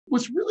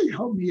what's really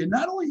helped me, and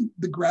not only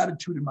the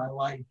gratitude in my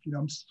life,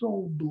 I'm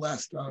so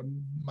blessed on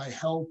my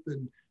health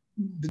and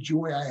the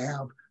joy I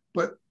have,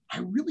 but I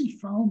really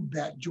found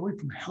that joy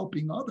from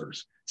helping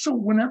others. So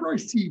whenever I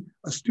see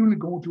a student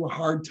going through a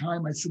hard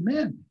time, I said,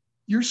 man,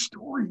 your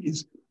story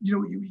is,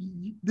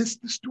 the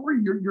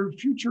story, your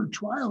future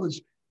trial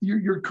is,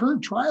 your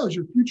current trial is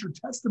your future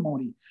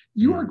testimony.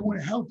 You are going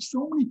to help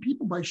so many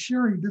people by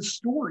sharing this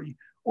story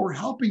or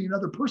helping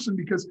another person,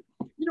 because,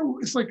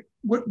 it's like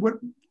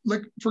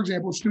like, for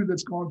example, a student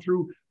that's gone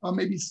through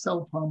maybe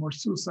self-harm or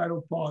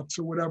suicidal thoughts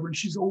or whatever, and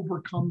she's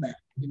overcome that,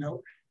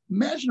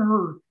 imagine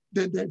her,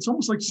 that it's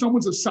almost like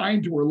someone's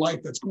assigned to her life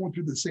that's going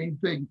through the same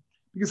thing.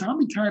 Because how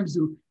many times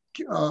do,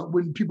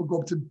 when people go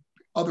up to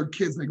other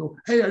kids, and they go,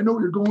 hey, I know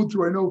what you're going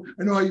through.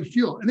 I know how you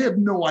feel. And they have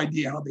no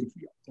idea how they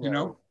feel,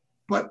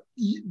 But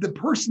the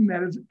person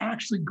that has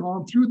actually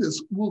gone through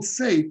this will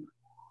say,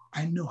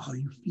 I know how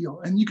you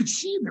feel. And you could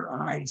see in their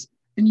eyes,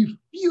 and you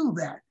feel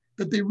that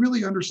they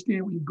really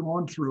understand what you've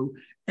gone through.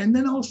 And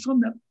then all of a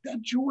sudden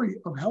that joy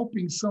of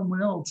helping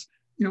someone else,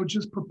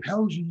 just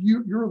propels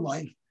your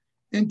life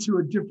into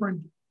a different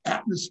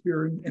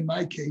atmosphere. In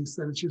my case,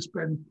 that it's just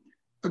been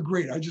a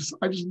great,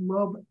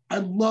 I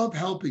love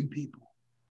helping people.